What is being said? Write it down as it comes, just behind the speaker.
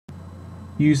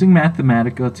Using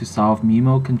Mathematica to Solve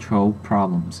MIMO Control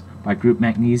Problems by Group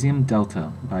Magnesium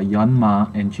Delta by Yun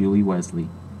Ma and Julie Wesley.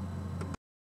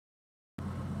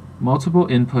 Multiple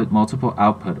input, multiple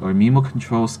output, or MIMO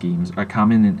control schemes are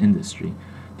common in industry.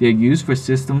 They are used for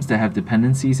systems that have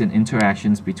dependencies and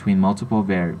interactions between multiple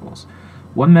variables.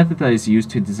 One method that is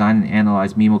used to design and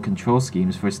analyze MIMO control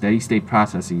schemes for steady-state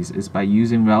processes is by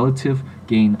using relative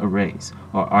gain arrays,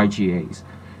 or RGAs.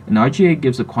 An RGA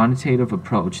gives a quantitative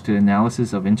approach to the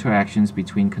analysis of interactions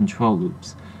between control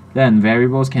loops. Then,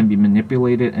 variables can be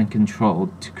manipulated and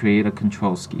controlled to create a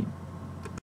control scheme.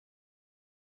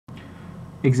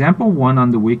 Example 1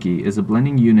 on the wiki is a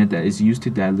blending unit that is used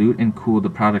to dilute and cool the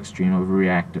product stream of a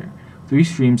reactor. 3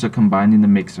 streams are combined in the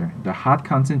mixer: the hot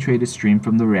concentrated stream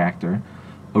from the reactor,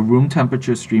 a room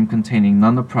temperature stream containing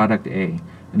none of product A,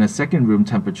 and a second room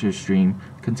temperature stream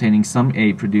containing some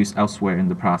A produced elsewhere in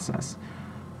the process.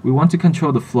 We want to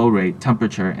control the flow rate,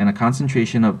 temperature, and a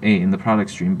concentration of A in the product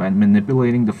stream by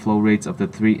manipulating the flow rates of the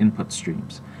 3 input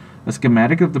streams. A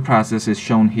schematic of the process is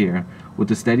shown here, with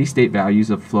the steady-state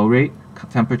values of flow rate,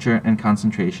 temperature, and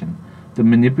concentration. The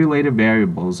manipulated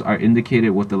variables are indicated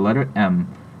with the letter M,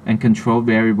 and control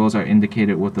variables are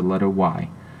indicated with the letter Y.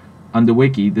 On the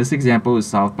wiki, this example is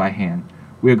solved by hand.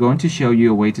 We are going to show you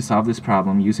a way to solve this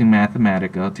problem using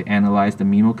Mathematica to analyze the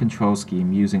MIMO control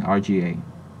scheme using RGA.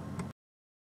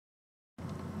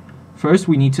 First,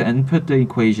 we need to input the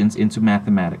equations into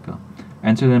Mathematica.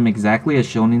 Enter them exactly as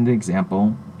shown in the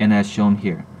example and as shown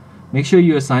here. Make sure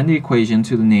you assign the equation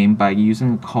to the name by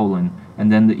using a colon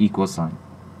and then the equal sign.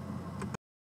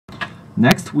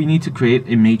 Next, we need to create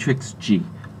a matrix G.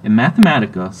 In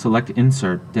Mathematica, select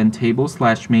Insert, then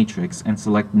Table/Matrix and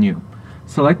select New.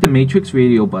 Select the Matrix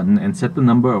Radio button and set the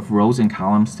number of rows and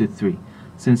columns to 3.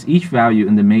 Since each value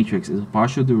in the matrix is a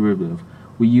partial derivative,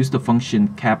 we use the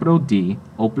function D,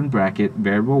 open bracket,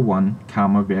 variable 1,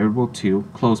 comma, variable 2,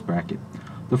 close bracket.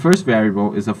 The first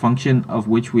variable is a function of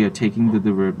which we are taking the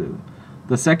derivative.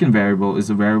 The second variable is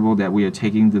a variable that we are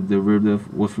taking the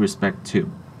derivative with respect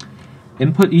to.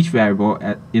 Input each variable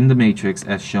in the matrix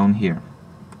as shown here.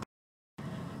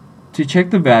 To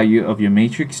check the value of your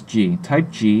matrix G,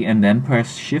 type G and then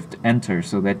press Shift-Enter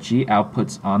so that G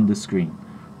outputs on the screen.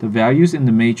 The values in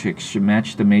the matrix should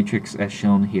match the matrix as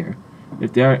shown here.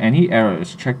 If there are any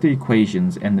errors, check the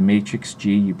equations and the matrix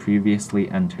G you previously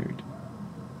entered.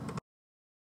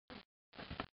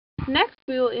 Next,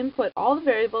 we will input all the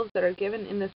variables that are given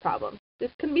in this problem.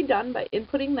 This can be done by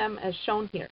inputting them as shown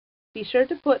here. Be sure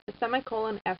to put a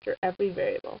semicolon after every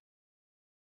variable.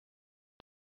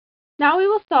 Now we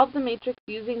will solve the matrix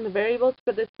using the variables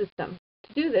for this system.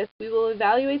 To do this, we will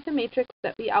evaluate the matrix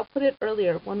that we outputted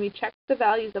earlier when we checked the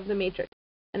values of the matrix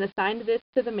and assigned this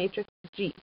to the matrix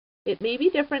G. It may be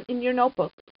different in your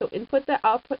notebook, so input the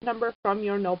output number from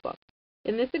your notebook.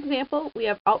 In this example, we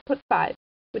have output 5,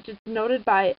 which is denoted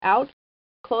by out,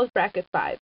 close bracket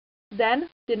 5. Then,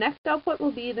 the next output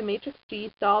will be the matrix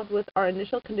G solved with our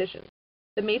initial conditions.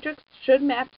 The matrix should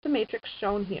match the matrix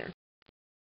shown here.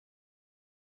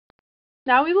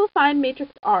 Now we will find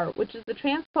matrix R, which is the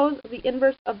transpose of the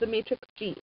inverse of the matrix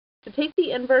G. To take the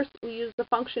inverse, we use the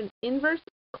function inverse,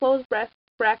 close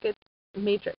bracket,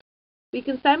 matrix. We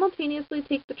can simultaneously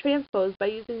take the transpose by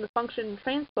using the function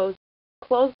transpose,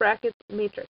 close brackets,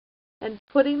 matrix, and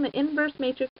putting the inverse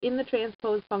matrix in the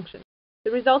transpose function.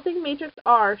 The resulting matrix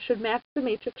R should match the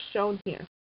matrix shown here.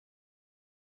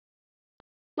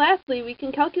 Lastly, we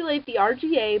can calculate the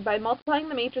RGA by multiplying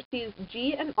the matrices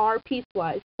G and R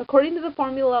piecewise, according to the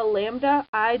formula lambda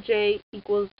ij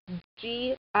equals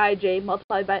G ij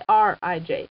multiplied by R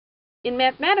ij. In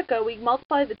Mathematica, we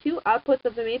multiply the 2 outputs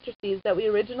of the matrices that we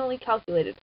originally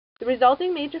calculated. The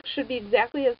resulting matrix should be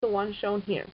exactly as the one shown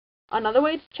here. Another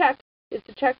way to check is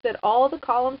to check that all the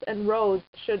columns and rows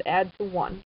should add to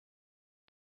 1.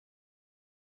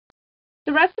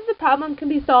 The rest of the problem can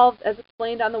be solved as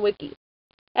explained on the wiki.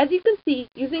 As you can see,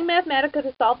 using Mathematica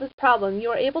to solve this problem, you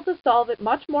are able to solve it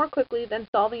much more quickly than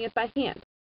solving it by hand.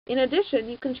 In addition,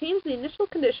 you can change the initial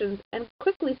conditions and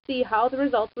quickly see how the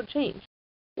results would change.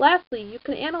 Lastly, you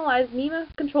can analyze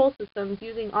MIMO control systems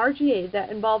using RGA that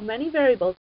involve many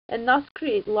variables and thus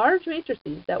create large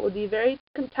matrices that would be very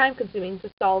time-consuming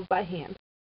to solve by hand.